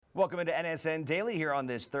Welcome into NSN Daily here on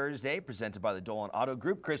this Thursday, presented by the Dolan Auto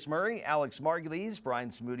Group. Chris Murray, Alex Margulies,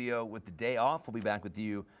 Brian Smudio with the day off. We'll be back with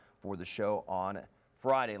you for the show on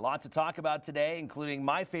Friday. Lots to talk about today, including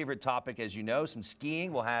my favorite topic, as you know, some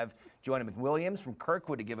skiing. We'll have Joanna McWilliams from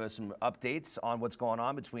Kirkwood to give us some updates on what's going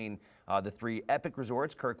on between the three epic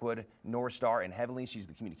resorts, Kirkwood, North Star, and Heavenly. She's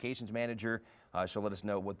the communications manager. She'll let us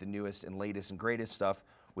know what the newest and latest and greatest stuff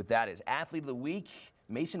with that is. Athlete of the Week,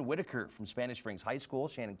 Mason Whitaker from Spanish Springs High School.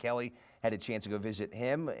 Shannon Kelly had a chance to go visit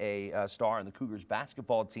him. A star on the Cougars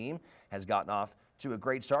basketball team has gotten off to a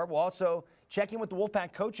great start. We'll also check in with the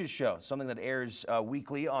Wolfpack Coaches Show, something that airs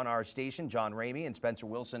weekly on our station. John Ramey and Spencer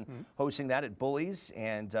Wilson hosting that at Bullies.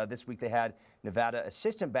 And this week they had Nevada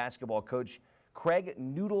assistant basketball coach Craig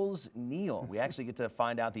Noodles Neal. We actually get to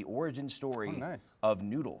find out the origin story of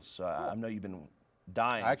Noodles. Cool. I know you've been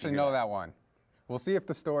dying. I actually know that one. We'll see if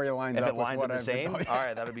the story lines up with what the same. All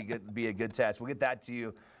right, that'll be a good test. We'll get that to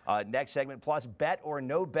you next segment. Plus, bet or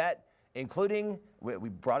no bet, including we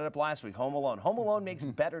brought it up last week. Home Alone. Home Alone makes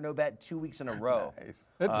bet or no bet 2 weeks in a row. Nice.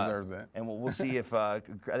 It deserves it. And we'll see if I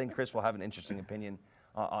think Chris will have an interesting opinion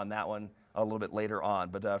on that one a little bit later on.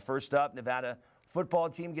 But first up, Nevada football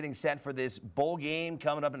team getting set for this bowl game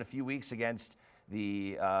coming up in a few weeks against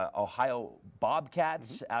the Ohio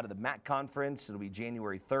Bobcats out of the MAC Conference. It'll be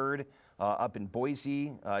January 3rd up in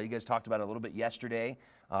Boise. You guys talked about it a little bit yesterday,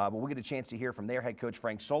 but we'll get a chance to hear from their head coach,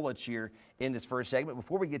 Frank Solich, here in this first segment.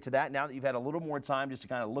 Before we get to that, now that you've had a little more time just to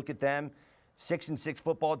kind of look at them, 6-6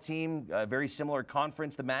 football team, very similar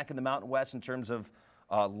conference, the MAC and the Mountain West in terms of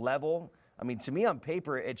level. I mean, to me, on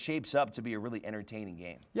paper, it shapes up to be a really entertaining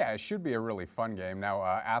game. Yeah, it should be a really fun game. Now,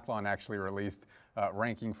 Athlon actually released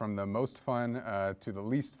ranking from the most fun to the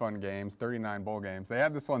least fun games, 39 bowl games. They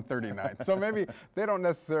had this one 39. So maybe they don't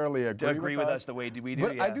necessarily agree with us the way we do.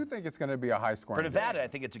 But yeah. I do think it's going to be a high-scoring For Nevada, game. I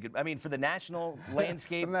think it's a good. I mean, for the national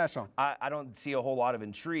landscape, I don't see a whole lot of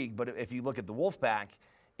intrigue. But if you look at the Wolfpack,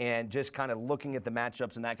 and just kind of looking at the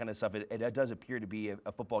matchups and that kind of stuff, it does appear to be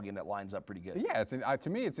a football game that lines up pretty good. Yeah, to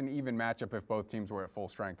me, it's an even matchup if both teams were at full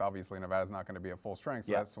strength. Obviously, Nevada's not going to be at full strength,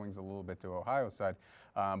 so that swings a little bit to Ohio's side.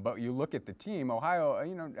 But you look at the team, Ohio,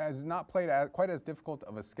 has not played quite as difficult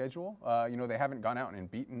of a schedule. They haven't gone out and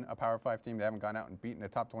beaten a Power 5 team. They haven't gone out and beaten a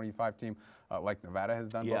top 25 team like Nevada has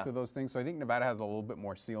done, both of those things. So I think Nevada has a little bit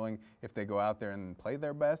more ceiling if they go out there and play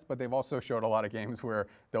their best, but they've also showed a lot of games where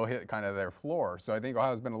they'll hit kind of their floor. So I think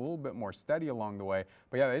Ohio's been a little bit more steady along the way.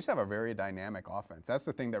 But yeah, they just have a very dynamic offense. That's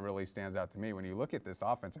the thing that really stands out to me. When you look at this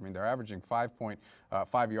offense, I mean, they're averaging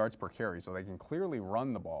 5.5 yards per carry, so they can clearly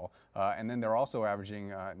run the ball. And then they're also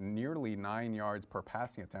averaging nearly 9 yards per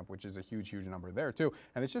passing attempt, which is a huge number there too.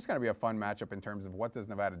 And it's just going to be a fun matchup in terms of what does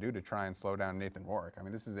Nevada do to try and slow down Nathan Warwick. I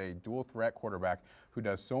mean, this is a dual threat quarterback who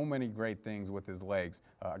does so many great things with his legs.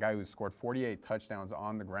 A guy who's scored 48 touchdowns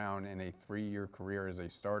on the ground in a 3-year career as a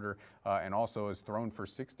starter, and also has thrown for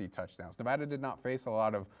 60 touchdowns. Nevada did not face a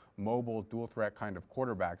lot of mobile, dual-threat kind of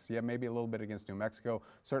quarterbacks. Yeah, maybe a little bit against New Mexico,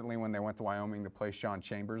 certainly when they went to Wyoming to play Sean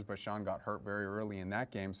Chambers, but Sean got hurt very early in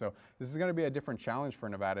that game. So this is going to be a different challenge for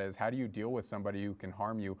Nevada, is how do you deal with somebody who can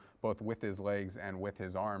harm you both with his legs and with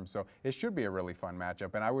his arms? So it should be a really fun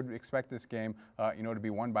matchup, and I would expect this game to be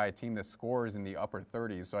won by a team that scores in the upper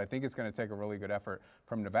 30s. So I think it's going to take a really good effort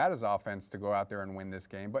from Nevada's offense to go out there and win this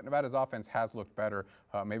game. But Nevada's offense has looked better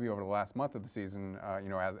maybe over the last month of the season,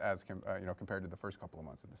 compared to the first couple of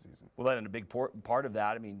months of the season. Well, then a big part of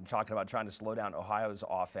that, I mean, talking about trying to slow down Ohio's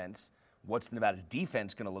offense, what's Nevada's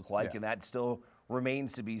defense going to look like? Yeah. And that still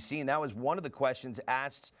remains to be seen. That was one of the questions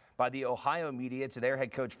asked by the Ohio media to their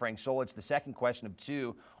head coach, Frank Solich. The second question of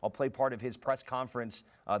two, I'll play part of his press conference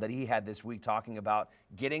that he had this week talking about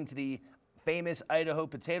getting to the famous Idaho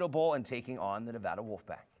Potato Bowl and taking on the Nevada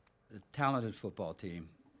Wolfpack. A talented football team.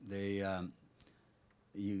 They,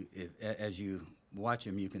 as you watch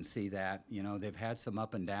them, you can see that. They've had some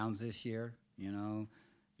up and downs this year. You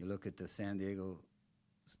look at the San Diego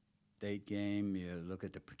State game, you look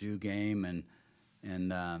at the Purdue game,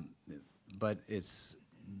 but it's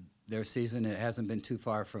their season. It hasn't been too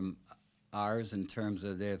far from ours in terms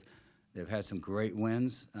of they've had some great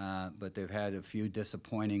wins, but they've had a few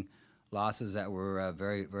disappointing losses that were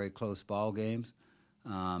very, very close ball games.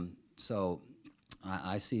 So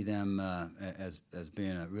I see them as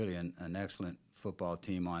being really an excellent football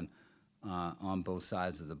team on both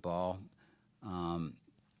sides of the ball.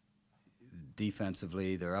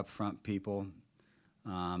 Defensively, their up front people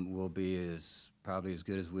will be probably as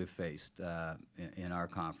good as we've faced in our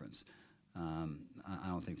conference. I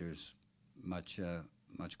don't think there's much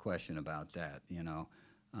question about that.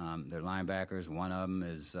 Their linebackers, one of them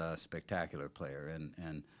is a spectacular player,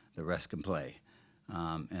 and the rest can play.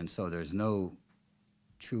 And so there's no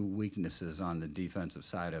true weaknesses on the defensive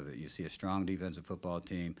side of it. You see a strong defensive football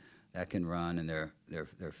team that can run, and they're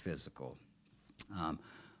physical.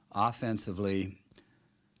 Offensively,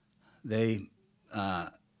 they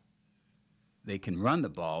can run the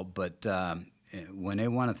ball, but when they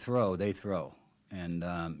want to throw, they throw. And,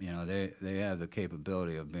 they have the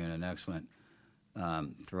capability of being an excellent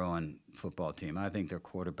throwing football team. I think their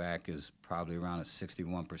quarterback is probably around a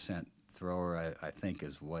 61% thrower, I think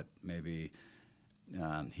is what maybe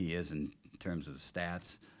he is in terms of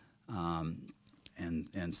stats.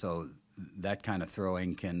 And so that kind of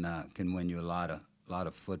throwing can win you a lot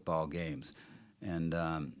of football games. And,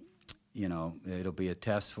 it'll be a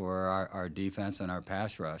test for our defense and our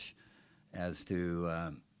pass rush as to,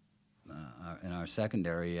 in our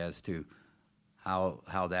secondary as to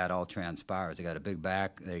how that all transpires. They got a big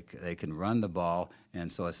back. They can run the ball,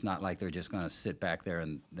 and so it's not like they're just going to sit back there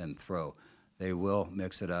and then throw. They will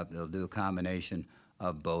mix it up. They'll do a combination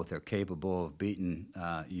of both. They're capable of beating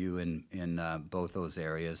you in both those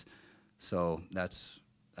areas. So that's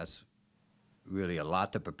really a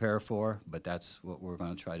lot to prepare for, but that's what we're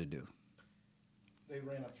going to try to do. They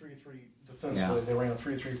ran a 3-3 defensively. Yeah. They ran a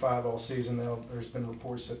 3-3-5 all season. Now, there's been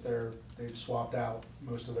reports that they've swapped out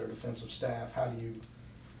most of their defensive staff. How do you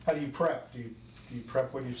prep? Do you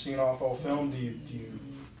prep what you've seen off all film? Do you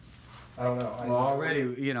I don't know. Well,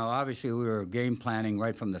 already, obviously we were game planning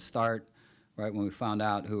right from the start, right when we found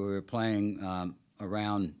out who we were playing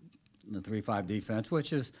around the 3-5 defense,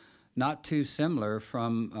 which is not too similar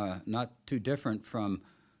from, not too different from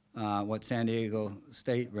what San Diego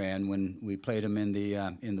State ran when we played them in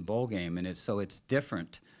the bowl game, and it's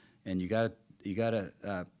different, and you got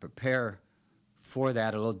to prepare for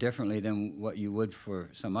that a little differently than what you would for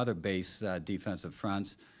some other base defensive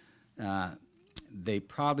fronts. They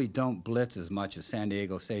probably don't blitz as much as San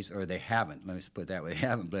Diego State, or they haven't. Let me just put it that way: they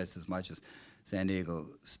haven't blitzed as much as San Diego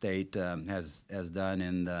State has done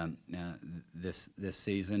in this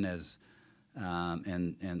season as.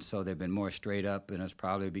 And so they've been more straight up, and it's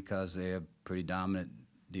probably because they have pretty dominant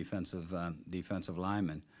defensive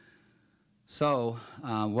linemen. So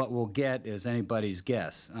what we'll get is anybody's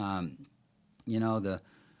guess. The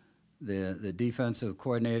defensive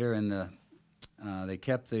coordinator and they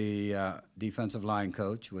kept the defensive line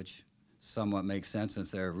coach, which somewhat makes sense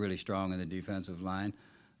since they're really strong in the defensive line.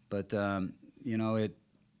 But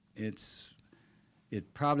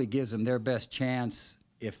it probably gives them their best chance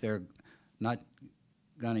if they're not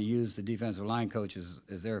going to use the defensive line coach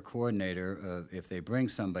as their coordinator. If they bring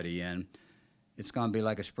somebody in, it's going to be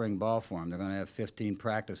like a spring ball for them. They're going to have 15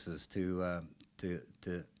 practices to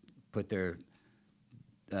put their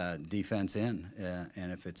defense in,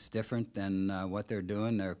 and if it's different than what they're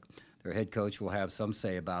doing, their head coach will have some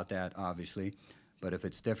say about that, obviously. But if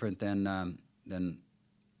it's different than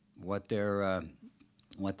what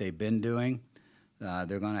they've been doing,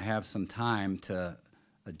 they're going to have some time to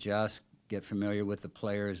adjust, get familiar with the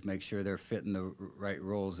players, make sure they're fitting the right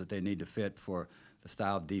roles that they need to fit for the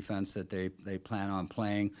style of defense that they plan on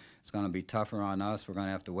playing. It's going to be tougher on us. We're going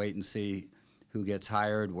to have to wait and see who gets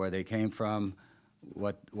hired, where they came from,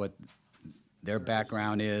 what their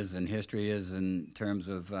background is and history is in terms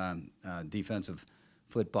of defensive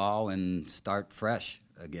football, and start fresh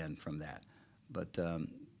again from that. But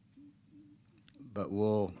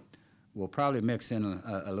we'll probably mix in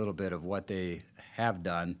a little bit of what they have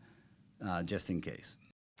done, just in case.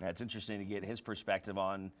 It's interesting to get his perspective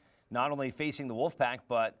on not only facing the Wolfpack,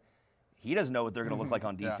 but he doesn't know what they're going to look like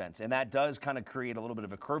on defense. Yeah. And that does kind of create a little bit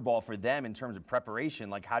of a curveball for them in terms of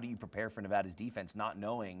preparation. Like, how do you prepare for Nevada's defense not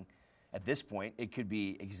knowing at this point it could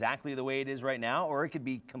be exactly the way it is right now, or it could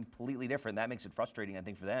be completely different? That makes it frustrating, I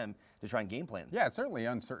think, for them to try and game plan. Yeah, it's certainly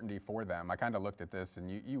uncertainty for them. I kind of looked at this,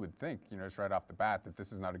 and you would think, just right off the bat, that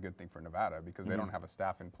this is not a good thing for Nevada, because they don't have a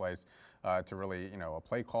staff in place to really, a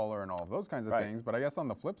play caller and all of those kinds of things. But I guess on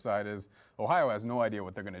the flip side is Ohio has no idea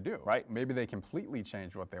what they're going to do. Right. Maybe they completely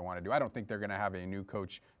change what they want to do. I don't think they're going to have a new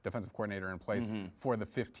coach, defensive coordinator in place for the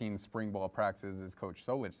 15 spring ball practices, as Coach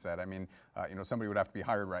Solich said. I mean, somebody would have to be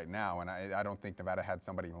hired right now, and I don't think Nevada had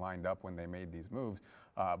somebody lined up when they made these moves.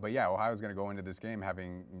 But yeah, Ohio's going to go into this game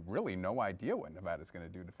having really no idea what Nevada's going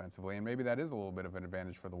to do defensively, and maybe that is a little bit of an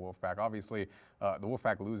advantage for the Wolfpack. Obviously, the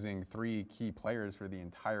Wolfpack losing 3 key players for the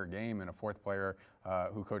entire game, and a 4th player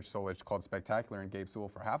who Coach Solich called spectacular, and Gabe Sewell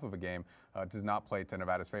for half of a game, does not play to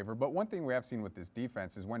Nevada's favor. But one thing we have seen with this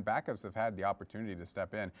defense is when backups have had the opportunity to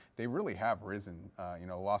step in, they really have risen.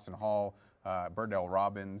 Lawson Hall Burdell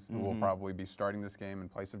Robbins, who will probably be starting this game in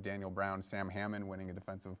place of Daniel Brown. Sam Hammond winning a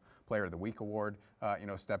Defensive Player of the Week award,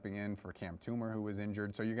 stepping in for Cam Toomer, who was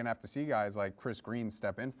injured. So you're going to have to see guys like Chris Green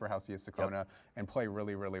step in for Halcia Sakona and play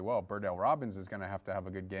really, really well. Burdell Robbins is going to have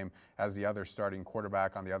a good game as the other starting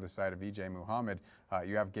quarterback on the other side of E.J. Muhammad.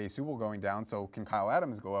 You have Gay Sewell going down, so can Kyle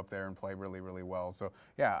Adams go up there and play really, really well? So,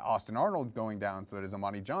 yeah, Austin Arnold going down, so does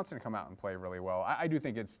Amani Johnson come out and play really well? I do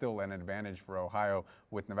think it's still an advantage for Ohio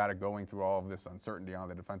with Nevada going through all of this uncertainty on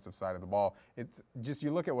the defensive side of the ball. It's just,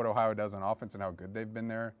 you look at what Ohio does on offense and how good they've been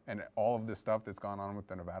there, and all of this stuff that's gone on with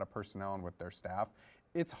the Nevada personnel and with their staff.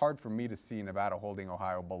 It's hard for me to see Nevada holding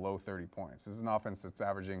Ohio below 30 points. This is an offense that's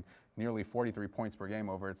averaging nearly 43 points per game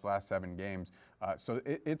over its last 7 games. So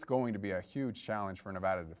it's going to be a huge challenge for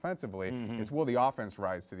Nevada defensively. It's will the offense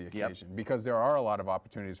rise to the occasion? Because there are a lot of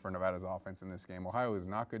opportunities for Nevada's offense in this game. Ohio is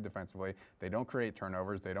not good defensively. They don't create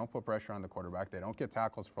turnovers. They don't put pressure on the quarterback. They don't get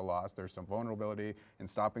tackles for loss. There's some vulnerability in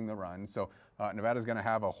stopping the run. So Nevada's going to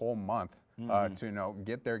have a whole month to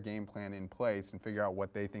get their game plan in place and figure out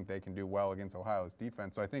what they think they can do well against Ohio's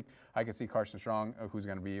defense. So I think I could see Carson Strong, who's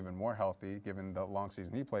going to be even more healthy given the long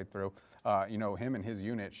season he played through. Him and his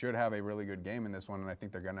unit should have a really good game in this one, and I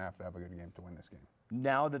think they're going to have a good game to win this game.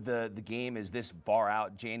 Now that the game is this far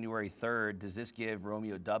out, January 3rd, does this give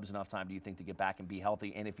Romeo Doubs enough time, do you think, to get back and be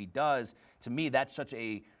healthy? And if he does, to me, that's such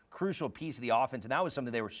a crucial piece of the offense, and that was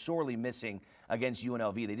something they were sorely missing against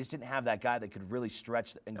UNLV. They just didn't have that guy that could really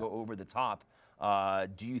stretch and go over the top.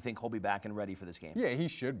 Do you think he'll be back and ready for this game? Yeah, he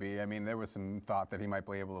should be. I mean, there was some thought that he might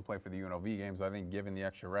be able to play for the UNLV games. I think given the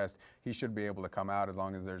extra rest, he should be able to come out as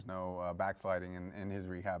long as there's no backsliding in his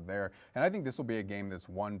rehab there. And I think this will be a game that's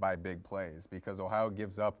won by big plays because Ohio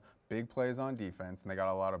gives up big plays on defense, and they got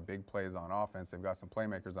a lot of big plays on offense. They've got some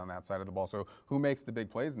playmakers on that side of the ball. So who makes the big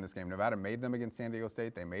plays in this game? Nevada made them against San Diego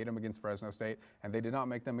State. They made them against Fresno State, and they did not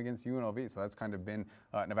make them against UNLV. So that's kind of been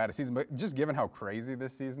Nevada's season. But just given how crazy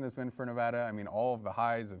this season has been for Nevada, I mean, all of the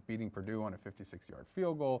highs of beating Purdue on a 56-yard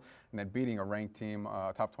field goal, and then beating a ranked team,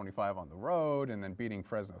 top 25 on the road, and then beating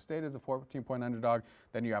Fresno State as a 14-point underdog.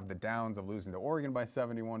 Then you have the downs of losing to Oregon by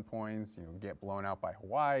 71 points, get blown out by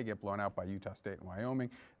Hawaii, get blown out by Utah State and Wyoming.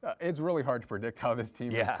 It's really hard to predict how this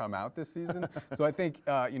team has come out this season. So I think,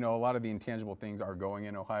 a lot of the intangible things are going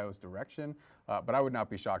in Ohio's direction. But I would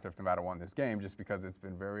not be shocked if Nevada won this game just because it's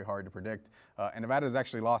been very hard to predict. And Nevada has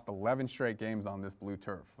actually lost 11 straight games on this blue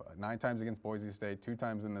turf. 9 times against Boise State, 2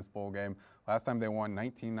 times in this bowl game. Last time they won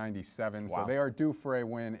 1997. Wow. So they are due for a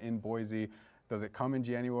win in Boise. Does it come in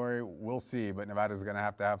January? We'll see, but Nevada's going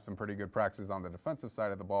to have some pretty good practices on the defensive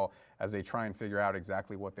side of the ball as they try and figure out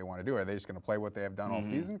exactly what they want to do. Are they just going to play what they have done all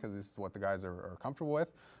season because this is what the guys are comfortable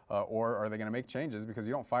with? Or are they going to make changes because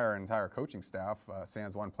you don't fire an entire coaching staff,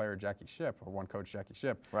 sans one player, Jackie Shipp, or one coach, Jackie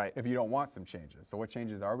Shipp, if you don't want some changes. So what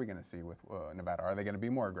changes are we going to see with Nevada? Are they going to be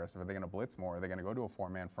more aggressive? Are they going to blitz more? Are they going to go to a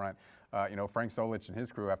 4-man front? Frank Solich and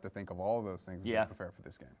his crew have to think of all of those things as they prepare for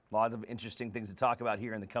this game. A lot of interesting things to talk about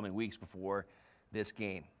here in the coming weeks before this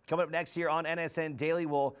game. Coming up next here on NSN Daily,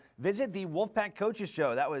 we'll visit the Wolfpack Coaches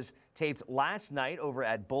Show. That was taped last night over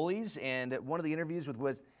at Bullies, and one of the interviews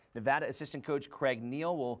with Nevada assistant coach Craig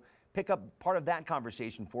Neal. We'll pick up part of that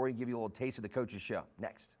conversation for you and give you a little taste of the Coaches Show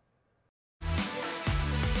next.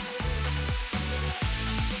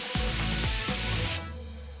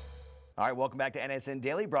 All right, welcome back to NSN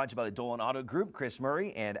Daily, brought to you by the Dolan Auto Group. Chris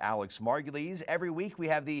Murray and Alex Margulies. Every week we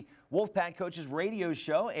have the Wolfpack Coaches Radio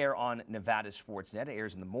Show air on Nevada Sportsnet. It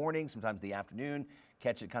airs in the morning, sometimes the afternoon.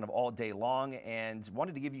 Catch it kind of all day long. And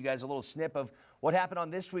wanted to give you guys a little snip of what happened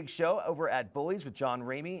on this week's show over at Bullies with John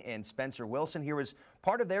Ramey and Spencer Wilson. Here was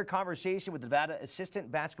part of their conversation with Nevada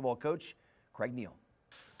assistant basketball coach Craig Neal.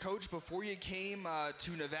 Coach, before you came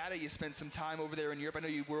to Nevada, you spent some time over there in Europe. I know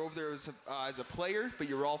you were over there as a player, but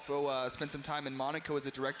you were also spent some time in Monaco as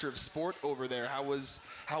a director of sport over there. How was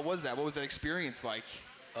that? What was that experience like?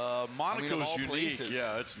 Monaco's unique. Places.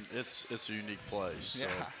 Yeah, it's a unique place. Yeah.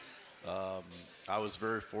 So, I was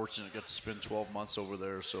very fortunate to get to spend 12 months over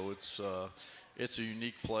there. So it's a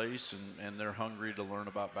unique place, and they're hungry to learn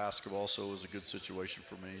about basketball. So it was a good situation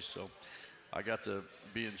for me. So I got to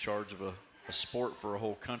be in charge of a sport for a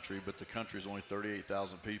whole country, but the country is only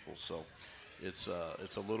 38,000 people, so it's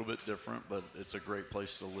a little bit different, but it's a great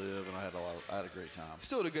place to live, and I had a great time.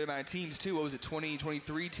 Still had a good amount of teams too. What was it,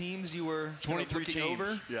 23 teams you were 23 looking teams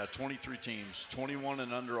over? Yeah, 23 teams, 21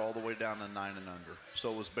 and under all the way down to 9 and under.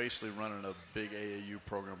 So it was basically running a big AAU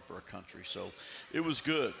program for a country. So it was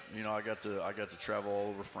good. I got to travel all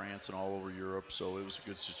over France and all over Europe, so it was a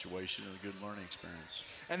good situation and a good learning experience.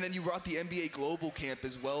 And then you brought the NBA Global Camp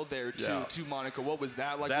as well there to Monaco. What was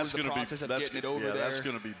that like? What was the process of getting it over there? Yeah, that's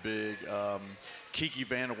going to be big. Kiki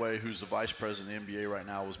Vandeweghe, who's the vice president of the NBA right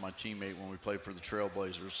now, was my teammate when we played for the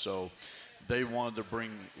Trailblazers. So they wanted to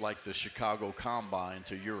bring like the Chicago Combine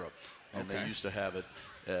to Europe, and they used to have it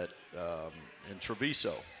at in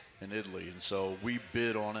Treviso in Italy. And so we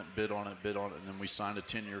bid on it, and then we signed a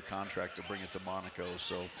 10-year contract to bring it to Monaco.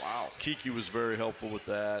 So Kiki was very helpful with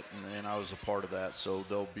that, and I was a part of that. So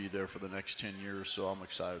they'll be there for the next 10 years, so I'm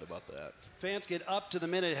excited about that. Fans get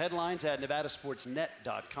up-to-the-minute headlines at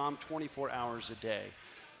nevadasportsnet.com 24 hours a day.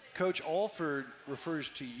 Coach Alford refers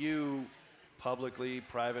to you publicly,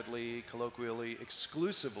 privately, colloquially,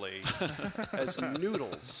 exclusively as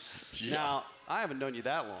Noodles. Yeah. Now, I haven't known you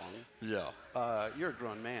that long. Yeah. You're a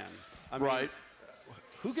grown man. Right.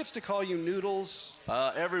 Who gets to call you Noodles?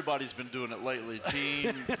 Everybody's been doing it lately.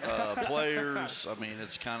 Team, players. I mean,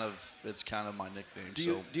 it's kind of my nickname.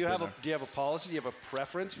 Do you have a policy? Do you have a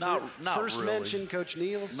preference? Not First really. mention Coach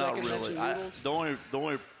Neal, second mention Noodles? The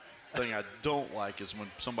only thing I don't like is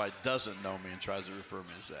when somebody doesn't know me and tries to refer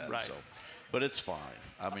me as that. Right. So, but it's fine.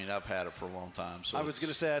 I mean, I've had it for a long time. So I was going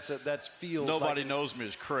to say that feels. Nobody knows me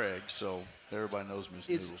as Craig, so everybody knows me as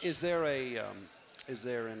Noodles. Is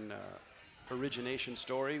there an origination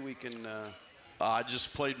story we can? I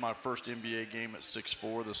just played my first NBA game at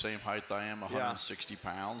 6'4", the same height I am, 160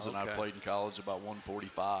 pounds, and I played in college about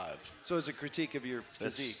 145. So it's a critique of your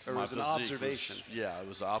physique, or was it an observation? It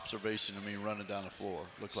was an observation of me running down the floor.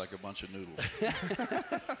 Looked like a bunch of noodles.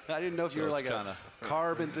 I didn't know if you were like a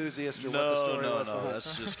carb enthusiast or what the story was. No,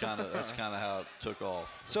 that's just kind of how it took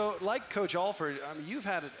off. So, like Coach Alford, you've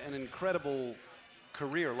had an incredible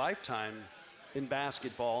career, lifetime in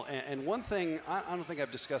basketball. And one thing I don't think I've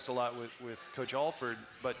discussed a lot with Coach Alford,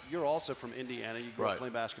 but you're also from Indiana. You grew up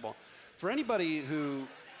playing basketball. For anybody who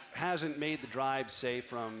hasn't made the drive, say,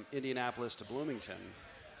 from Indianapolis to Bloomington,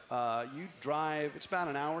 you drive, it's about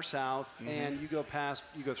an hour south, and you go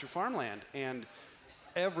through farmland. And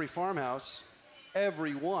every farmhouse,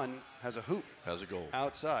 everyone has a hoop. Has a goal.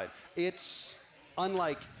 Outside. It's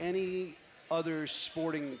unlike any other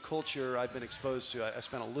sporting culture I've been exposed to. I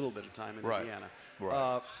spent a little bit of time in Indiana.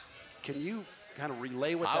 Right. Can you kind of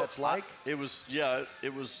relay what that's like? It was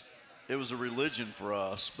a religion for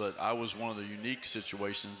us, but I was one of the unique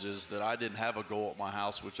situations is that I didn't have a goal at my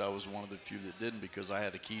house, which I was one of the few that didn't because I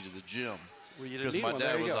had a key to the gym. Well, you didn't because need my one. dad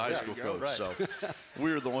There you was a go. high school coach, Right. so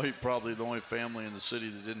we were probably the only family in the city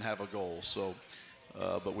that didn't have a goal. So,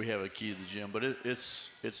 but we have a key to the gym. But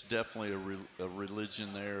it's definitely a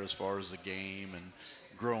religion there as far as the game and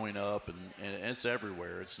growing up, and it's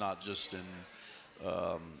everywhere. It's not just in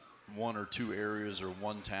one or two areas or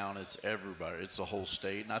one town. It's everybody. It's the whole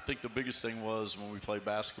state. And I think the biggest thing was when we played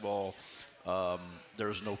basketball,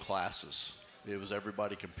 there's no classes. It was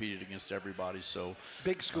everybody competed against everybody. So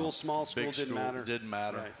big school, small school, didn't matter. Didn't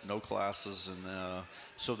matter. Right. No classes, and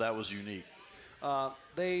so that was unique.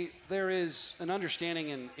 There is an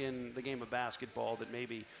understanding in the game of basketball that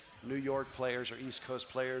maybe New York players or East Coast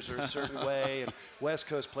players are a certain way and West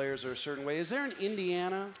Coast players are a certain way. Is there an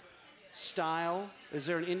Indiana style? Is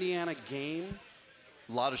there an Indiana game?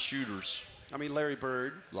 A lot of shooters. I mean, Larry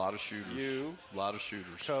Bird. A lot of shooters. You. A lot of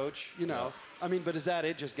shooters. Coach, you know. Yeah. I mean, but is that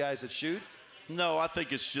it, just guys that shoot? No, I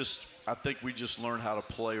think we just learn how to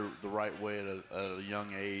play the right way at a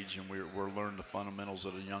young age, and we're learning the fundamentals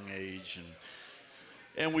at a young age,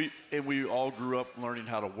 and we all grew up learning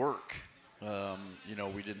how to work.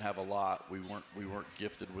 We didn't have a lot. We weren't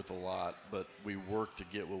gifted with a lot, but we worked to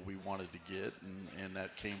get what we wanted to get, and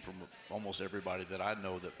that came from almost everybody that I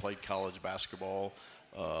know that played college basketball.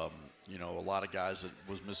 A lot of guys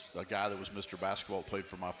a guy that was Mr. Basketball played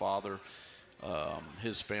for my father.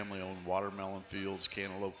 His family owned watermelon fields,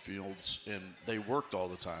 cantaloupe fields, and they worked all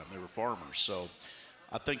the time. They were farmers. So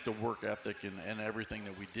I think the work ethic and everything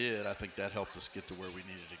that we did, I think that helped us get to where we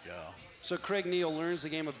needed to go. So Craig Neal learns the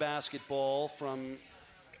game of basketball from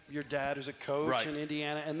your dad who's a coach in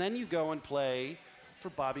Indiana, and then you go and play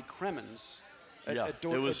for Bobby Cremins at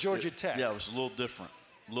Georgia Tech. Yeah, it was a little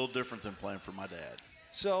different than playing for my dad.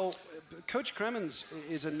 So Coach Cremins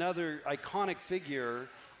is another iconic figure.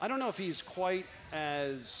 I don't know if he's quite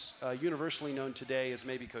as universally known today as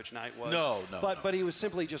maybe Coach Knight was. No. But he was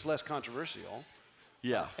simply just less controversial.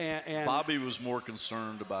 Yeah. And Bobby was more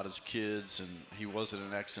concerned about his kids, and he wasn't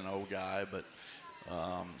an X and O guy, but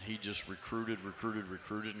he just recruited,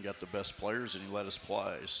 and got the best players, and he let us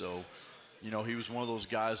play. So, he was one of those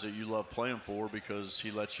guys that you love playing for because he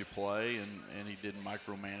let you play, and he didn't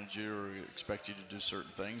micromanage you or expect you to do certain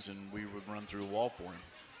things, and we would run through a wall for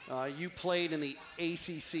him. You played in the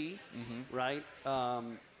ACC, right?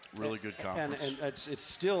 Really good conference. And it's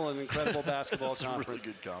still an incredible basketball it's conference. a really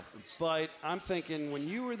good conference. But I'm thinking when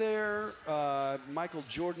you were there, Michael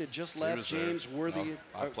Jordan had just left. James Worthy. No,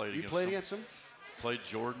 I played you played against him? Played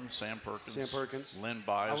Jordan, Sam Perkins. Len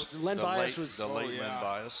Bias. Len Bias was the late Len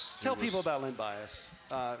Bias. Tell people about Len Bias,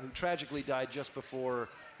 who tragically died just before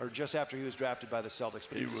or just after he was drafted by the Celtics.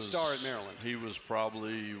 But he was a star at Maryland. He was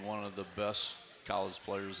probably one of the best college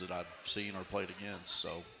players that I've seen or played against.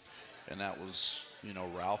 So, and that was,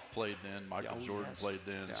 Ralph played then, Michael Jordan played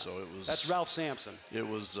then. Yeah. So it was. That's Ralph Sampson. It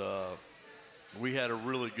was. We had a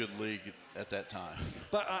really good league at that time.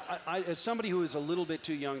 But I, as somebody who is a little bit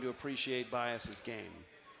too young to appreciate Bias's game,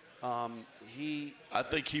 I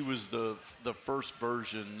think he was the first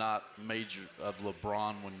version, not major, of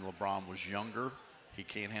LeBron when LeBron was younger. He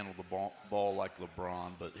can't handle the ball like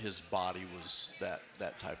LeBron, but his body was that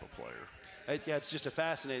type of player. It's just a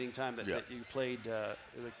fascinating time that you played the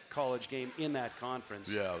college game in that conference.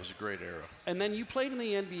 Yeah, it was a great era. And then you played in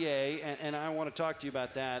the NBA, and I want to talk to you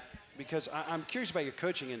about that because I'm curious about your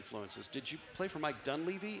coaching influences. Did you play for Mike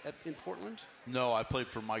Dunleavy in Portland? No, I played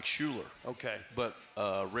for Mike Schuler. Okay. But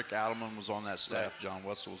Rick Adelman was on that staff. Right. John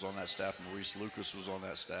Wetzel was on that staff. Maurice Lucas was on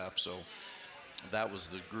that staff. So that was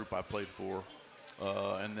the group I played for.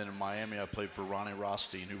 And then in Miami, I played for Ronnie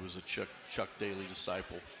Rothstein, who was a Chuck Daly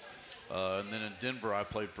disciple. And then in Denver, I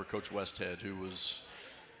played for Coach Westhead, who was,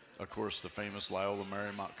 of course, the famous Loyola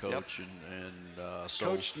Marymount coach. Yep. And so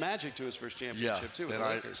coached Magic to his first championship, too. And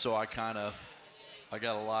I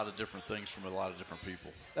got a lot of different things from a lot of different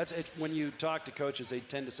people. That's it. When you talk to coaches, they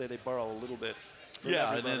tend to say they borrow a little bit from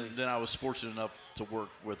everybody. And then I was fortunate enough to work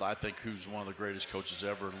with, I think, who's one of the greatest coaches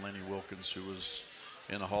ever, Lenny Wilkins, who was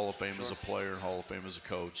in the Hall of Fame as a player and Hall of Fame as a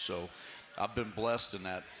coach. So I've been blessed in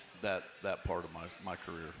that part of my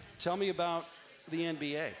career. Tell me about the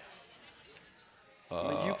NBA.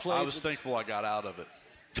 I was thankful I got out of it.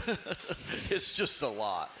 It's just a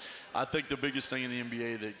lot. I think the biggest thing in the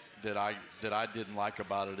NBA that I didn't like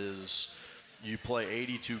about it is you play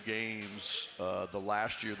 82 games. The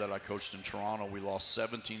last year that I coached in Toronto, we lost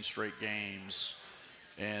 17 straight games,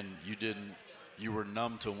 and you were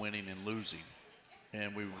numb to winning and losing.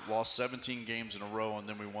 And we lost 17 games in a row, and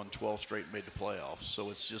then we won 12 straight and made the playoffs. So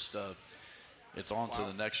it's just it's on to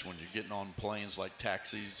the next one. You're getting on planes like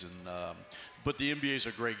taxis, and but the NBA is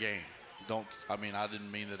a great game. I didn't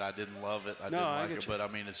mean that I didn't love it. I didn't like it, but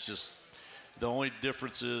it's just the only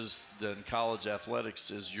difference is than college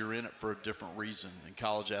athletics is you're in it for a different reason. In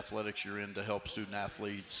college athletics, you're in to help student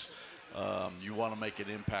athletes. You want to make an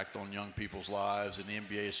impact on young people's lives. In the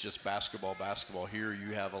NBA, it's just basketball. Here,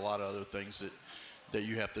 you have a lot of other things that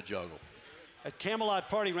you have to juggle. At Camelot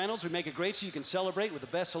Party Rentals, we make it great so you can celebrate with the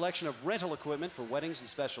best selection of rental equipment for weddings and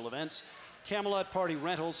special events. Camelot Party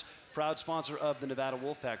Rentals, proud sponsor of the Nevada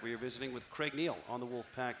Wolfpack. We are visiting with Craig Neal on the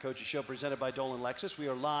Wolfpack Coaches Show, presented by Dolan Lexus. We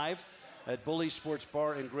are live at Bully Sports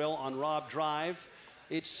Bar and Grill on Robb Drive.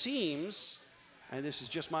 It seems, and this is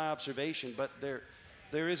just my observation, but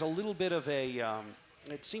there is a little bit of a,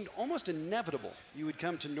 it seemed almost inevitable you would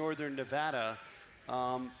come to Northern Nevada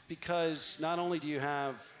because not only do you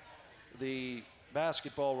have the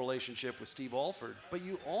basketball relationship with Steve Alford, but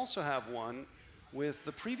you also have one with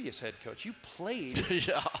the previous head coach. You played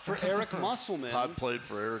for Eric Musselman. I played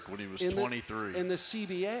for Eric when he was 23. In the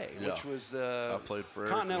CBA, which was the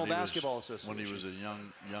Continental Basketball Association. When he was a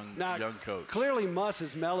young coach. Clearly Muss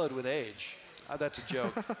has mellowed with age. That's a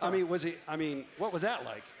joke. What was that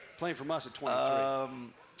like, playing for Muss at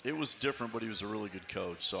 23? It was different, but he was a really good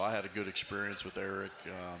coach. So I had a good experience with Eric.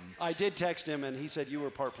 I did text him, and he said you were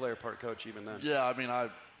part player, part coach even then. Yeah,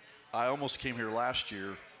 I almost came here last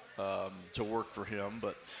year to work for him,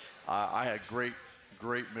 but I had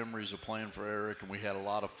great memories of playing for Eric, and we had a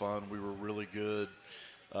lot of fun. We were really good.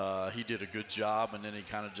 He did a good job, and then he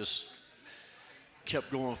kind of just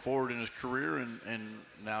kept going forward in his career, and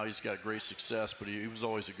now he's got great success. But he was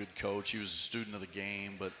always a good coach. He was a student of the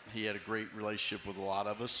game, but he had a great relationship with a lot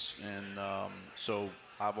of us, and so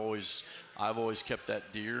I've always kept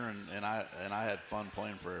that dear, and I had fun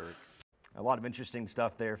playing for Eric. A lot of interesting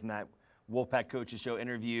stuff there from that Wolfpack Coaches Show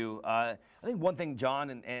interview. I think one thing,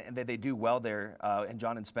 John, and that they do well there, and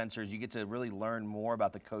John and Spencer, is you get to really learn more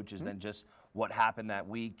about the coaches than just what happened that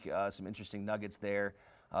week. Some interesting nuggets there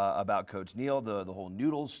about Coach Neal, the whole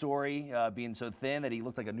noodle story, being so thin that he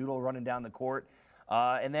looked like a noodle running down the court.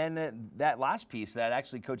 And then that last piece, that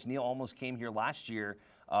actually Coach Neal almost came here last year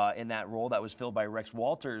in that role that was filled by Rex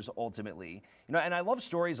Walters ultimately. And I love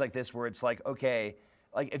stories like this where it's like, okay,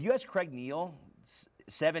 like if you ask Craig Neal,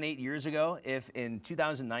 7-8 years ago if in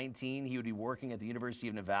 2019 he would be working at the University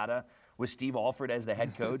of Nevada with Steve Alford as the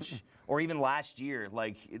head coach, or even last year,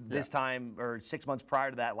 like this time or 6 months prior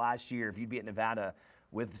to that last year, if you'd be at Nevada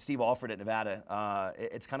with Steve Alford at Nevada,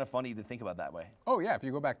 it's kind of funny to think about that way. Oh, yeah. If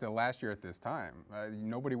you go back to last year at this time,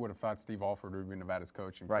 nobody would have thought Steve Alford would be Nevada's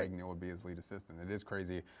coach and Craig Neal would be his lead assistant. It is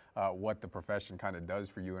crazy what the profession kind of does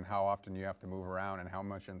for you and how often you have to move around and how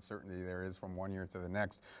much uncertainty there is from one year to the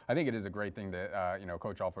next. I think it is a great thing that,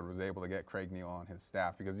 Coach Alford was able to get Craig Neal on his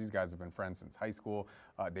staff because these guys have been friends since high school.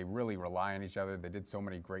 They really rely on each other. They did so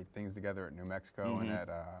many great things together at New Mexico and at,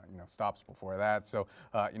 stops before that. So,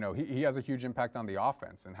 he has a huge impact on the offense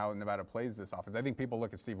and how Nevada plays this offense. I think people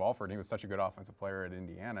look at Steve Alford, and he was such a good offensive player at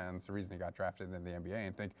Indiana, and it's the reason he got drafted in the NBA,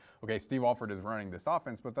 and think, okay, Steve Alford is running this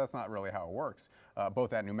offense, but that's not really how it works.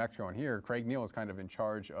 Both at New Mexico and here, Craig Neal is kind of in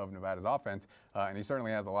charge of Nevada's offense, and he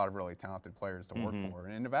certainly has a lot of really talented players to work for.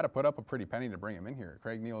 And Nevada put up a pretty penny to bring him in here.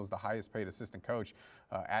 Craig Neal is the highest paid assistant coach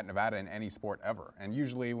at Nevada in any sport ever. And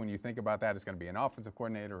usually when you think about that, it's going to be an offensive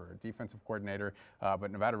coordinator or a defensive coordinator, but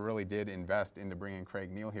Nevada really did invest into bringing Craig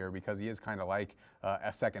Neal here because he is kind of like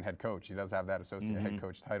a second head coach. He does have that associate head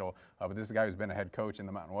coach title, but this is a guy who's been a head coach in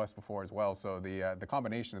the Mountain West before as well. So the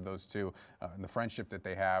combination of those two, and the friendship that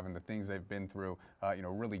they have, and the things they've been through,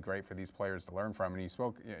 really great for these players to learn from. And he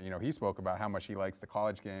spoke about how much he likes the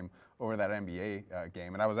college game over that NBA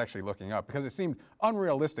game. And I was actually looking up because it seemed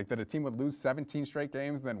unrealistic that a team would lose 17 straight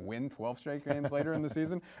games, then win 12 straight games later in the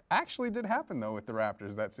season. Actually, did happen though with the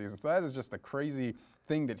Raptors that season. So that is just a crazy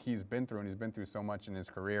thing that he's been through, and he's been through so much in his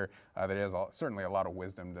career that he has certainly a lot of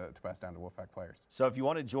wisdom to pass down to Wolfpack players. So if you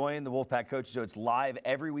want to join the Wolfpack Coaches Show, it's live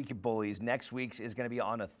every week at Bullies. Next week's is going to be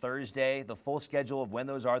on a Thursday. The full schedule of when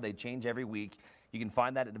those are, they change every week. You can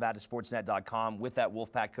find that at nevadasportsnet.com with that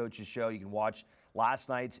Wolfpack Coaches Show. You can watch last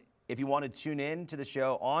night's. If you want to tune in to the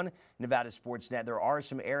show on Nevada Sportsnet, there are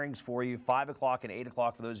some airings for you, 5 o'clock and 8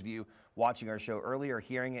 o'clock for those of you watching our show earlier,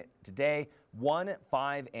 hearing it today, 1,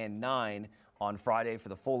 5, and 9 on Friday. For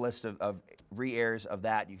the full list of re-airs of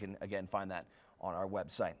that, you can, again, find that on our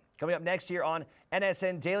website. Coming up next here on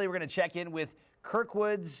NSN Daily, we're going to check in with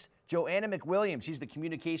Kirkwood's Joanna McWilliams. She's the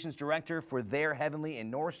communications director for their Heavenly and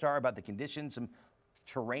North Star about the conditions, some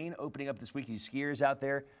terrain opening up this week. You skiers out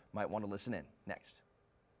there might want to listen in. Next.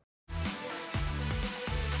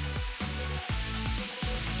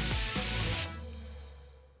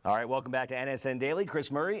 All right, welcome back to NSN Daily. Chris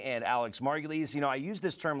Murray and Alex Margulies. I used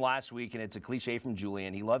this term last week, and it's a cliche from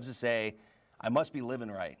Julian. He loves to say, I must be living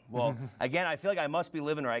right. Well, again, I feel like I must be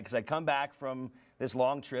living right because I come back from this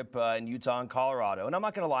long trip in Utah and Colorado. And I'm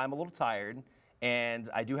not going to lie, I'm a little tired, and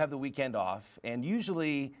I do have the weekend off. And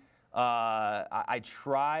usually I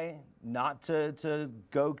try not to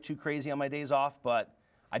go too crazy on my days off, but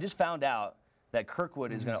I just found out that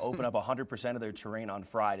Kirkwood is going to open up 100% of their terrain on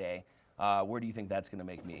Friday. Where do you think that's going to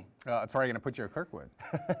make me? It's probably going to put you at Kirkwood.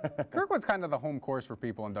 Kirkwood's kind of the home course for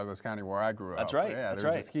people in Douglas County where I grew up. That's right. Yeah,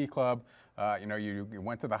 there's a ski club. You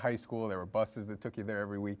went to the high school. There were buses that took you there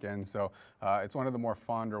every weekend. So it's one of the more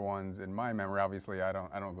fonder ones in my memory. Obviously, I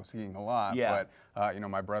don't go skiing a lot. Yeah. But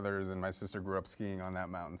my brothers and my sister grew up skiing on that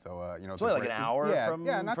mountain. So it's only like an hour from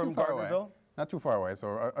not too far Gardnerville? away. Not too far away.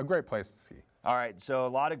 So a great place to ski. All right, so a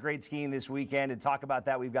lot of great skiing this weekend. To talk about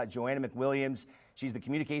that, we've got Joanna McWilliams. She's the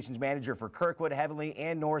communications manager for Kirkwood, Heavenly,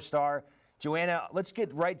 and North Star. Joanna, let's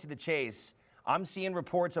get right to the chase. I'm seeing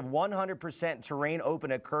reports of 100% terrain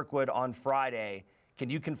open at Kirkwood on Friday.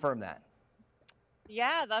 Can you confirm that?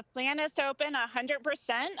 Yeah, the plan is to open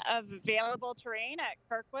 100% of available terrain at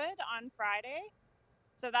Kirkwood on Friday.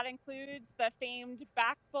 So that includes the famed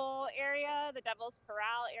Back Bowl area, the Devil's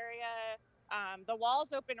Corral area. The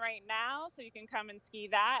wall's open right now, so you can come and ski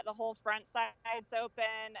that. The whole front side's open,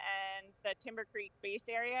 and the Timber Creek base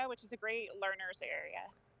area, which is a great learners area.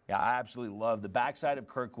 Yeah, I absolutely love the backside of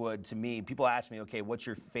Kirkwood. To me, people ask me, okay, what's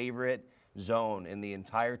your favorite zone in the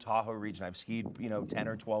entire Tahoe region? I've skied, 10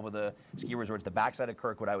 or 12 of the ski resorts. The backside of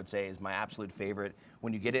Kirkwood, I would say, is my absolute favorite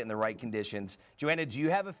when you get it in the right conditions. Joanna, do you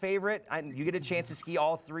have a favorite? You get a chance to ski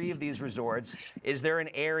all 3 of these resorts. Is there an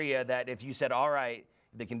area that if you said, all right,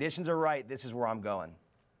 the conditions are right, this is where I'm going?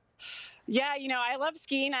 Yeah, I love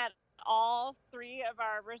skiing at all 3 of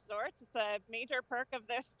our resorts. It's a major perk of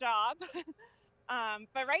this job.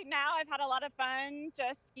 But right now, I've had a lot of fun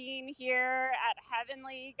just skiing here at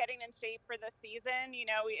Heavenly, getting in shape for the season.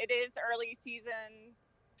 It is early season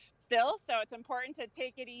still, so it's important to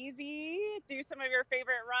take it easy, do some of your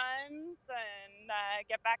favorite runs, and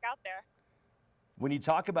get back out there. When you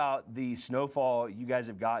talk about the snowfall you guys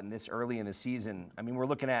have gotten this early in the season, we're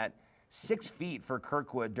looking at 6 feet for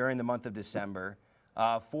Kirkwood during the month of December,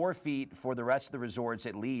 4 feet for the rest of the resorts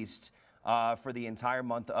at least. for the entire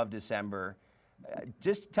month of December.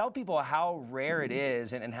 Just tell people how rare it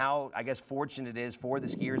is and how, I guess, fortunate it is for the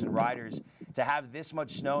skiers and riders to have this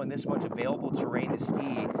much snow and this much available terrain to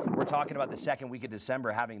ski. We're talking about the second week of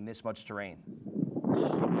December having this much terrain.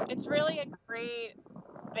 It's really a great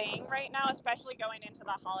thing right now, especially going into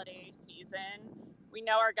the holiday season. We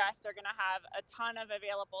know our guests are going to have a ton of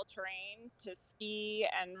available terrain to ski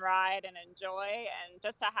and ride and enjoy, and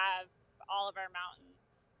just to have all of our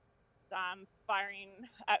mountains firing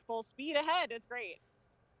at full speed ahead is great.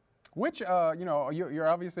 Which, you're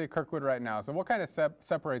obviously at Kirkwood right now. So what kind of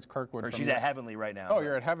separates Kirkwood Or from... she's at Heavenly right now. Oh,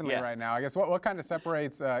 you're at Heavenly Yeah. right now. I guess what kind of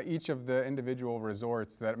separates each of the individual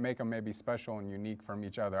resorts that make them maybe special and unique from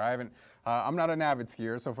each other? I'm not an avid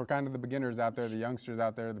skier, so for kind of the beginners out there, the youngsters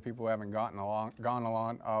out there, the people who haven't gone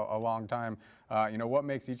a long time, what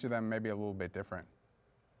makes each of them maybe a little bit different?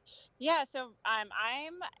 Yeah, so I'm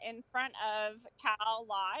in front of Cal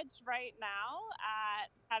Lodge right now at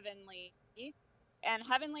Heavenly. And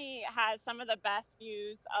Heavenly has some of the best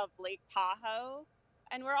views of Lake Tahoe.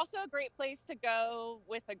 And we're also a great place to go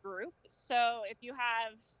with a group. So if you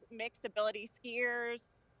have mixed ability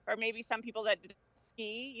skiers, or maybe some people that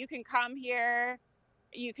ski, you can come here.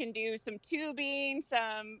 You can do some tubing,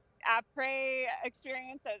 some après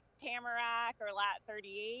experience at Tamarack or Lat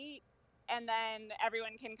 38. And then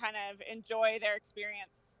everyone can kind of enjoy their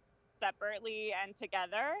experience separately and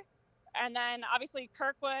together. And then obviously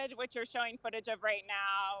Kirkwood, which you're showing footage of right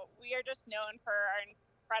now, we are just known for our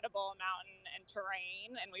incredible mountain and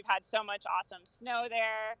terrain. And we've had so much awesome snow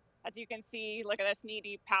there. As you can see, look at this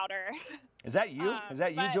knee-deep powder. Is that you? Is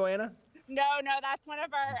that you, Joanna? No, that's one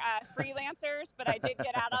of our freelancers, but I did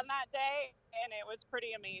get out on that day, and it was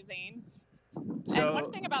pretty amazing. So, and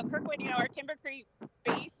one thing about Kirkwood, our Timber Creek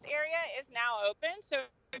base area is now open. So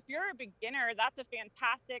if you're a beginner, that's a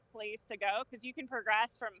fantastic place to go because you can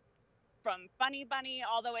progress from Funny Bunny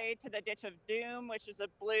all the way to the Ditch of Doom, which is a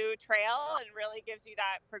blue trail, and really gives you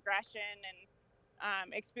that progression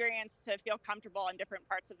and experience to feel comfortable in different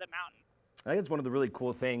parts of the mountain. I think it's one of the really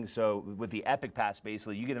cool things. So with the Epic Pass,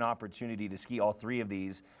 basically, you get an opportunity to ski all three of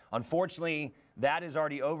these. Unfortunately, that is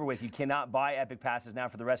already over with. You cannot buy Epic Passes now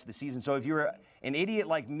for the rest of the season. So if you're an idiot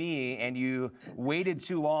like me and you waited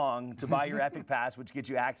too long to buy your Epic Pass, which gets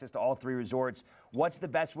you access to all three resorts, what's the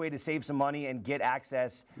best way to save some money and get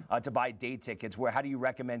access to buy day tickets? How do you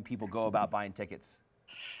recommend people go about buying tickets?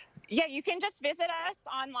 Yeah, you can just visit us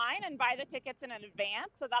online and buy the tickets in advance.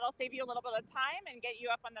 So that'll save you a little bit of time and get you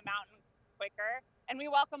up on the mountain quicker. And we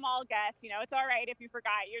welcome all guests. It's all right if you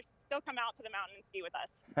forgot. You're still come out to the mountain and ski with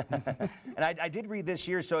us. And I did read this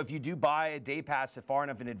year, so if you do buy a day pass far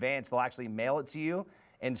enough in advance, they'll actually mail it to you.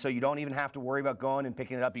 And so you don't even have to worry about going and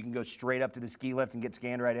picking it up. You can go straight up to the ski lift and get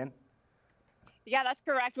scanned right in. Yeah, that's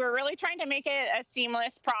correct. We're really trying to make it a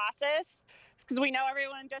seamless process because we know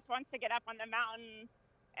everyone just wants to get up on the mountain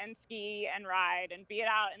and ski and ride and be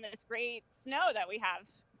out in this great snow that we have.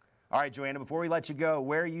 All right, Joanna, before we let you go,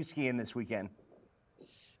 where are you skiing this weekend?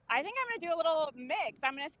 I think I'm going to do a little mix.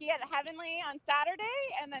 I'm going to ski at Heavenly on Saturday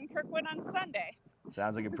and then Kirkwood on Sunday.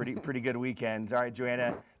 Sounds like a pretty good weekend. All right,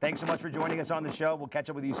 Joanna, thanks so much for joining us on the show. We'll catch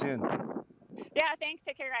up with you soon. Yeah, thanks.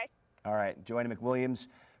 Take care, guys. All right, Joanna McWilliams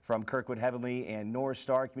from Kirkwood Heavenly and North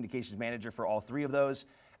Star, communications manager for all three of those.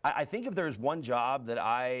 I think if there's one job that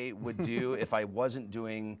I would do if I wasn't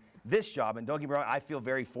doing this job, and don't get me wrong, I feel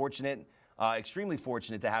very fortunate, extremely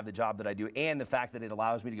fortunate to have the job that I do and the fact that it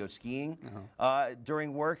allows me to go skiing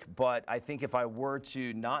during work. But I think if I were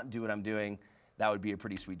to not do what I'm doing, that would be a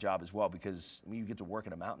pretty sweet job as well because you get to work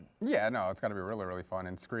at a mountain. Yeah, no, it's got to be really, really fun.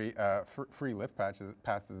 And free lift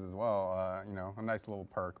passes as well, a nice little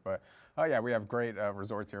perk. But yeah, we have great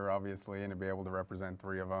resorts here, obviously, and to be able to represent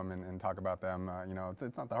three of them and talk about them,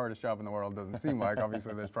 it's not the hardest job in the world, doesn't seem like.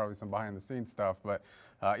 Obviously, there's probably some behind-the-scenes stuff, but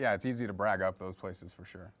yeah, it's easy to brag up those places for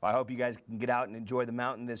sure. I hope you guys can get out and enjoy the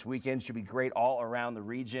mountain this weekend. Should be great all around the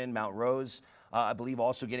region. Mount Rose, I believe,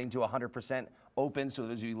 also getting to 100% open, so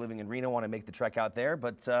those of you living in Reno want to make the trek out there.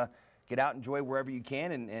 But get out, enjoy wherever you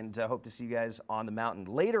can, and hope to see you guys on the mountain.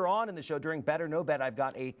 Later on in the show, during Bet or No Bet, I've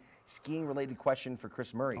got a skiing-related question for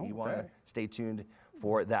Chris Murray. Okay. You want to stay tuned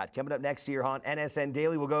for that. Coming up next year on NSN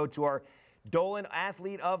Daily, we'll go to our Dolan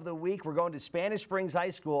Athlete of the Week. We're going to Spanish Springs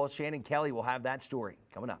High School. Shannon Kelly will have that story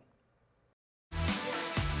coming up.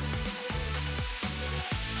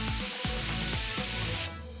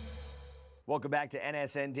 Welcome back to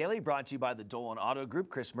NSN Daily, brought to you by the Dolan Auto Group.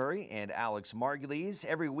 Chris Murray and Alex Margulies.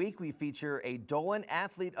 Every week we feature a Dolan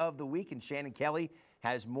Athlete of the Week, and Shannon Kelly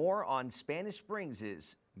has more on Spanish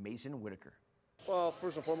Springs' Mason Whitaker. Well,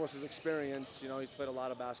 first and foremost, his experience. You know, he's played a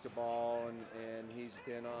lot of basketball, and he's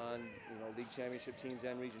been on, you know, league championship teams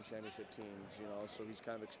and region championship teams. You know, so he's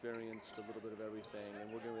kind of experienced a little bit of everything,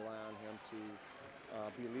 and we're going to rely on him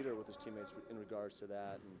to be a leader with his teammates in regards to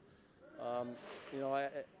that. And you know,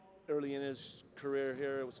 early in his career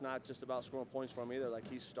here, it was not just about scoring points for him either. Like,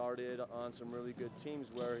 he started on some really good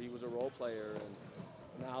teams where he was a role player,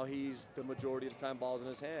 and now he's the majority of the time ball's in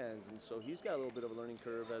his hands, and so he's got a little bit of a learning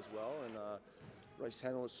curve as well. And Rice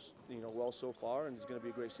handled us, you know, well so far, and it's going to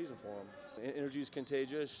be a great season for him. Energy is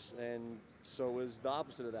contagious, and so is the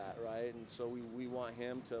opposite of that, right? And so we want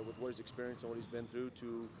him to, with what he's experienced and what he's been through,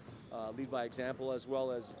 to lead by example as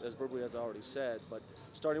well as verbally, as I already said. But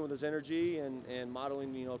starting with his energy and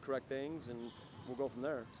modeling, you know, correct things, and we'll go from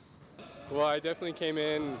there. Well, I definitely came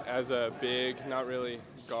in as a big, not really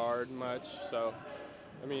guard much, so.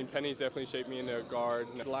 I mean, Penny's definitely shaped me into a guard.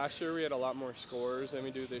 Last year we had a lot more scorers than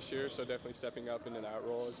we do this year, so definitely stepping up into that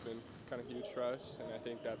role has been kind of huge for us, and I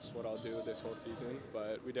think that's what I'll do this whole season.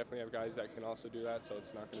 But we definitely have guys that can also do that, so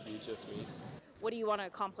it's not going to be just me. What do you want to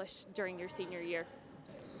accomplish during your senior year?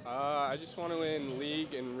 I just want to win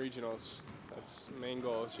league and regionals. That's the main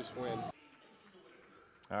goal, is just win.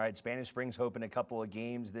 All right, Spanish Springs hoping a couple of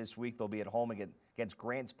games this week. They'll be at home against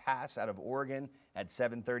Grants Pass out of Oregon at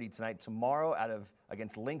 7:30 tonight. Tomorrow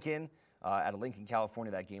against Lincoln out of Lincoln,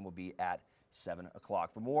 California. That game will be at 7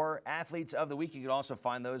 o'clock. For more Athletes of the Week, you can also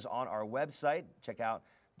find those on our website. Check out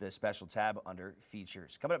the special tab under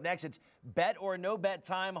Features. Coming up next, it's Bet or No Bet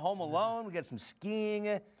time. Home Alone. We got some skiing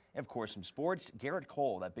and, of course, some sports. Garrett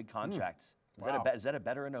Cole, that big contract. Wow. Is that a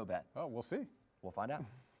bet or a no bet? Oh, we'll see. We'll find out.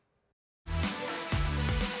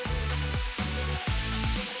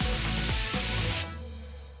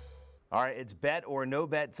 All right, it's bet or no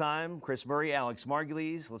bet time. Chris Murray, Alex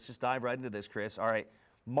Margulies. Let's just dive right into this, Chris. All right,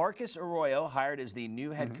 Marcus Arroyo hired as the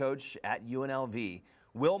new head coach at UNLV.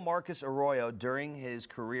 Will Marcus Arroyo, during his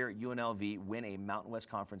career at UNLV, win a Mountain West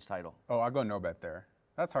Conference title? Oh, I'll go no bet there.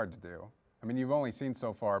 That's hard to do. I mean, you've only seen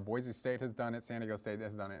so far, Boise State has done it, San Diego State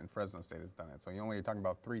has done it, and Fresno State has done it. So you're only talking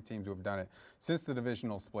about 3 teams who have done it since the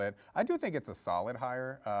divisional split. I do think it's a solid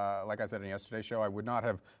hire. Like I said in yesterday's show, I would not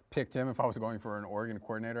have picked him if I was going for an Oregon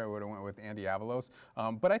coordinator. I would have went with Andy Avalos.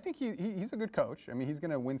 But I think he's a good coach. I mean, he's going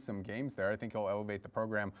to win some games there. I think he'll elevate the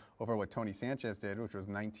program over what Tony Sanchez did, which was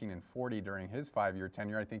 19-40 during his 5-year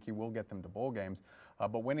tenure. I think he will get them to bowl games.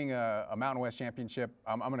 But winning a Mountain West championship,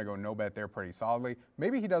 I'm going to go no bet there pretty solidly.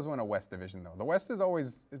 Maybe he does win a West division, though. The West is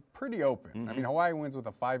always pretty open. I mean, Hawaii wins with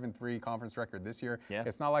a 5-3 conference record this year. Yeah.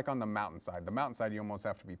 It's not like on the mountainside. The mountainside, you almost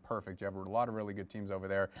have to be perfect. You have a lot of really good teams over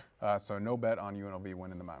there. So no bet on UNLV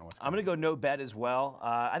winning the Mountain West. I'm going to go no bet as well.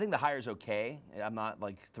 I think the hire's okay. I'm not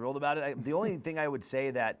thrilled about it. The only thing I would say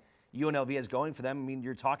that UNLV has going for them, I mean,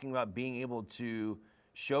 you're talking about being able to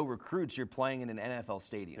show recruits you're playing in an NFL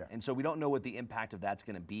stadium. Yeah. And so we don't know what the impact of that's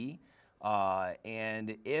going to be.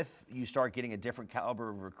 And if you start getting a different caliber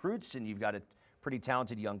of recruits and you've got a pretty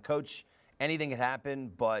talented young coach, anything could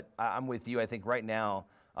happen. But I'm with you. I think right now,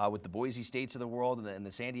 with the Boise States of the world and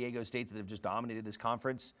the San Diego States that have just dominated this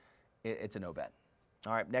conference, it's a no bet.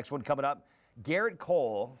 All right, next one coming up. Garrett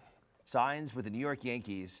Cole signs with the New York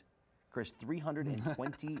Yankees. Chris,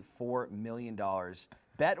 $324 million.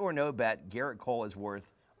 Bet or no bet, Garrett Cole is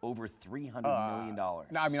worth over $300 million. No,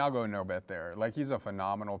 I mean, I'll go no bet there. Like, he's a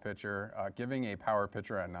phenomenal pitcher. Giving a power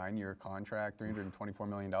pitcher a 9-year contract, $324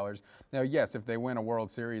 million. Now, yes, if they win a World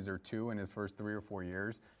Series or 2 in his first 3 or 4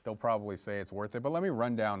 years, they'll probably say it's worth it. But let me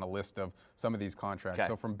run down a list of some of these contracts. Okay.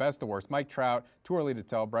 So from best to worst, Mike Trout, too early to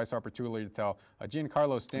tell. Bryce Harper, too early to tell.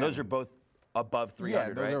 Giancarlo Stanton. Those are both above 300,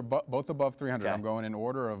 yeah, those right? are both above 300. Okay. I'm going in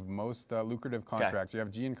order of most lucrative contracts. Okay. You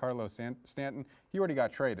have Giancarlo Stanton. He already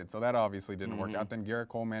got traded, so that obviously didn't work out. Then Garrett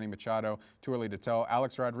Cole, Manny Machado, too early to tell.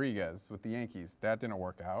 Alex Rodriguez with the Yankees. That didn't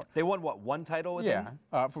work out. They won, what, 1 title with him?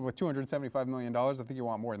 Yeah, with $275 million. I think you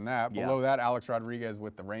want more than that. Below that, Alex Rodriguez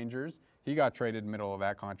with the Rangers. He got traded middle of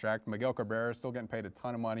that contract. Miguel Cabrera still getting paid a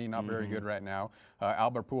ton of money, not very good right now.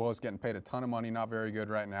 Albert Pujols getting paid a ton of money, not very good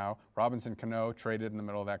right now. Robinson Cano traded in the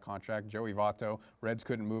middle of that contract. Joey Votto, Reds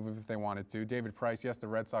couldn't move him if they wanted to. David Price, yes, the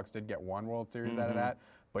Red Sox did get 1 World Series out of that,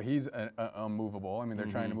 but he's unmovable. I mean, they're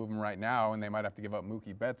trying to move him right now, and they might have to give up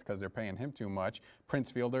Mookie Betts because they're paying him too much.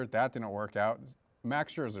 Prince Fielder, that didn't work out.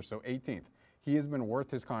 Max Scherzer, so 18th. He has been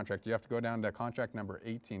worth his contract. You have to go down to contract number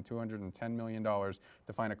 18, $210 million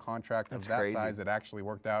to find a contract of that size that actually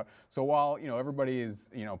worked out. So while, everybody is,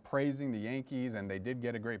 praising the Yankees and they did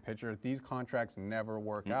get a great pitcher, these contracts never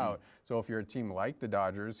work out. So if you're a team like the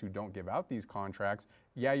Dodgers who don't give out these contracts,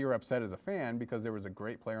 yeah, you're upset as a fan because there was a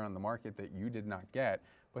great player on the market that you did not get.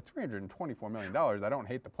 but $324 million, I don't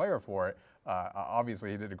hate the player for it.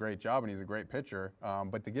 Obviously, he did a great job, and he's a great pitcher.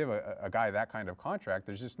 But to give a guy that kind of contract,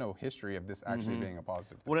 there's just no history of this actually being a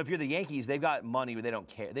positive thing. Well, if you're the Yankees, they've got money, but they don't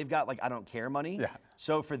care. They've got, like, I don't care money. Yeah.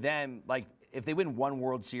 So for them, like, if they win one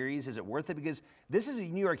World Series, is it worth it? Because this is a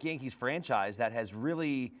New York Yankees franchise that has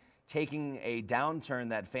really taking a downturn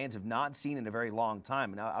that fans have not seen in a very long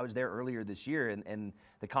time. And I was there earlier this year, and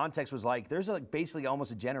the context was like, there's basically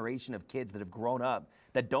almost a generation of kids that have grown up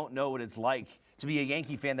that don't know what it's like to be a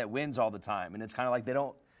Yankee fan that wins all the time. And it's kind of like they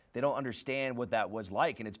don't understand what that was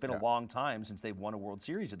like. And it's been a long time since they've won a World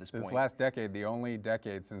Series at this point. This last decade, the only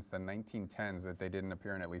decade since the 1910s that they didn't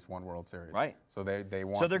appear in at least one World Series. Right. So they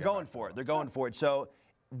want. So they're going for it. They're going for it. So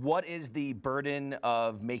what is the burden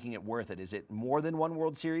of making it worth it? Is it more than one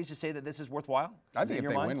World Series to say that this is worthwhile? I think if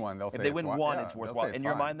they win one, they'll say if they win one, yeah, it's worthwhile. it's In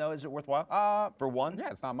your fine. mind, though, is it worthwhile? For one? Yeah,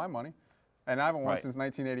 it's not my money. And I haven't won Right. since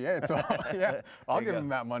 1988, so yeah, I'll you give go. them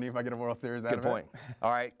that money if I get a World Series out Good of it. point. All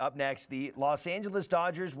right, up next, the Los Angeles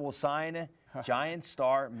Dodgers will sign Giants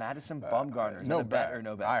star Madison Bumgarner. Is No that a bet. bet or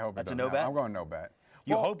no bet? I hope That's it a doesn't no bet? happen. I'm going no bet.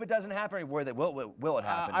 You Well, hope it doesn't happen, or will it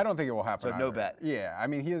happen? I don't think it will happen. So no either. bet. Yeah, I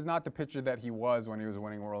mean, he is not the pitcher that he was when he was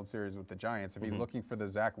winning World Series with the Giants. If he's looking for the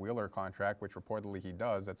Zach Wheeler contract, which reportedly he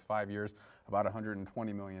does, that's 5 years, about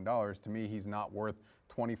 $120 million. To me, he's not worth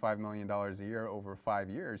 $25 million a year over 5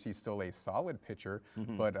 years. He's still a solid pitcher,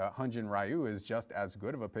 but Hyun-Jin Ryu is just as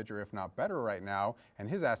good of a pitcher, if not better, right now. And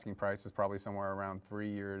his asking price is probably somewhere around 3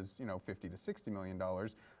 years, $50 to $60 million.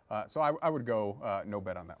 So I would go no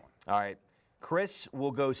bet on that one. All right. Chris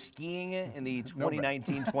will go skiing in the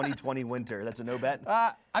 2019-2020 winter. That's a no bet?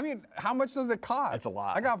 I mean, how much does it cost? That's a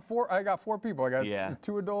lot. I got four people. I got Yeah.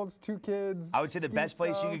 two adults, 2 kids. I would say the ski best place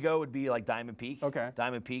you stuff. could go would be like Diamond Peak. Okay.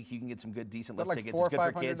 Diamond Peak, you can get some good, decent Is that lift like tickets. $400 It's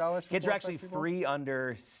good for kids. $500 for Kids 4 are or actually 5 people? free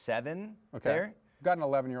under 7 Okay. there. Got an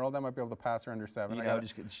 11-year-old. I might be able to pass her under 7. You I know, got,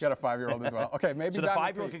 just- got a 5-year-old as well. Okay, maybe So the Diamond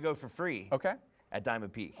 5-year-old Peak. could go for free Okay. at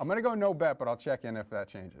Diamond Peak. I'm going to go no bet, but I'll check in if that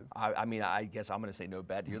changes. I mean, I guess I'm going to say no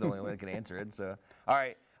bet. You're the only one that can answer it. So, all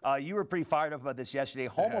right. You were pretty fired up about this yesterday.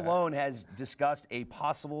 Home Alone has discussed a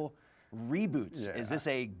possible reboot. Yeah. Is this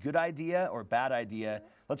a good idea or bad idea?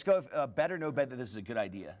 Let's go bet or no bet that this is a good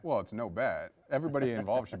idea. Well, it's no bet. Everybody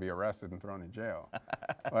involved should be arrested and thrown in jail.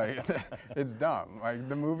 Like, it's dumb. Like,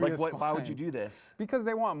 the movie Like, is why would fine. you do this? Because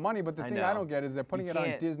they want money, but the thing I know. don't get is they're putting You it on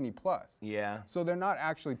can't- Disney Plus. Yeah. So they're not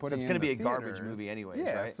actually putting it's it gonna in be the a garbage theaters. movie anyways,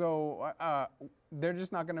 Yeah, right? so they're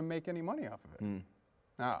just not going to make any money off of it.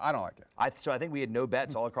 I don't like it. So I think we had no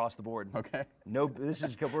bets all across the board. Okay. No, this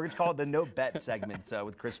is we're going to call it the no bet segment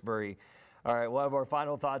with Chris Murray. All right, we'll have our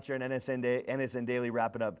final thoughts here on NSN Daily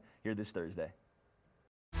wrapping up here this Thursday.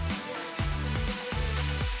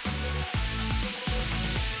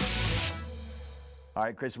 All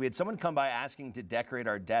right, Chris, we had someone come by asking to decorate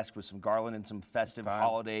our desk with some garland and some festive time.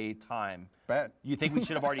 holiday time. Bet. You think we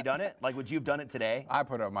should have already done it? Like, would you have done it today? I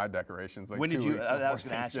put up my decorations like When 2 did you? weeks I before was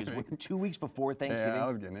going to ask you. Thanksgiving. 2 weeks before Thanksgiving? Yeah, I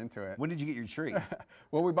was getting into it. When did you get your tree?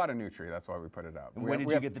 Well, we bought a new tree. That's why we put it up. And We when have- did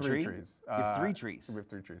we you have get the 3 tree? trees. You have 3 trees. We have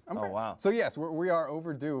 3 trees. Oh, wow. So yes, we are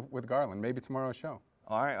overdue with garland. Maybe tomorrow's show.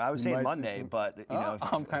 All right, I was saying might see Monday, some- but you know.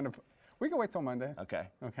 if- I'm kind of. We can wait till Monday. Okay.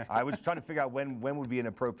 Okay. I was trying to figure out when would be an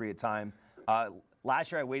appropriate time.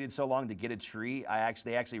 Last year I waited so long to get a tree.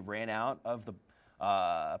 They actually ran out of the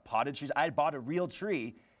potted trees. I had bought a real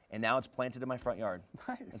tree, and now it's planted in my front yard.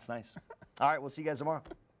 Nice. It's nice. All right, we'll see you guys tomorrow.